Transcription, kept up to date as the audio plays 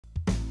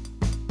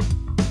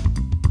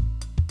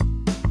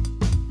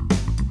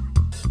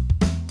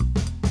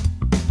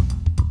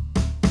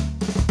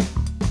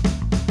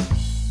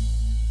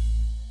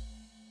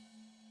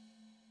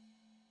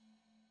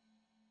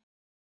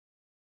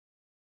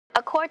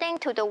According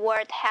to the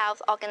World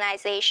Health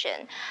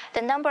Organization,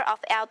 the number of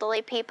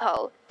elderly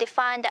people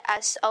defined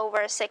as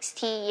over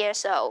 60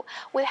 years old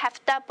will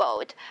have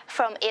doubled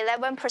from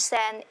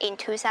 11% in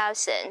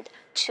 2000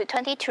 to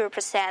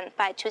 22%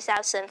 by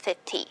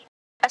 2050.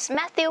 As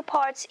Matthew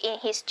reports in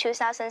his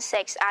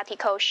 2006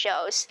 article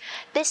shows,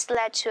 this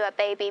led to a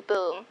baby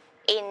boom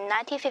in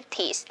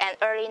 1950s and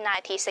early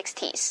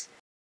 1960s.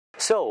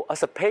 So,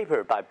 as a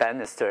paper by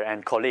Bannister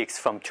and colleagues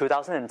from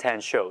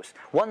 2010 shows,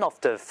 one of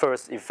the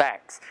first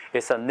effects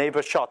is a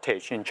labor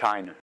shortage in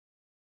China.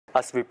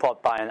 As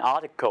reported by an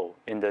article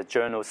in the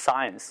journal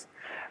Science,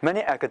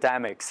 many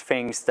academics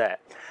think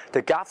that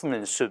the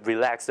government should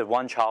relax the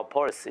one-child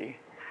policy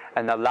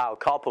and allow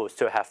couples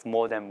to have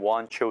more than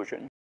one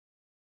children.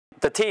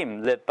 The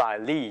team led by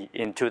Li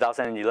in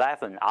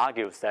 2011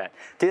 argues that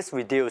this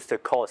reduces the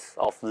cost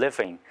of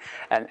living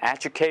and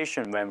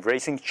education when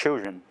raising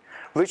children,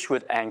 which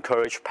would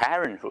encourage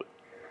parenthood.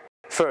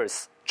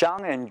 First,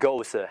 Zhang and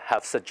Gose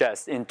have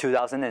suggested in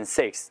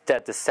 2006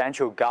 that the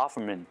central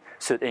government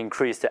should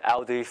increase the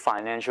elderly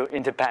financial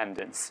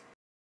independence.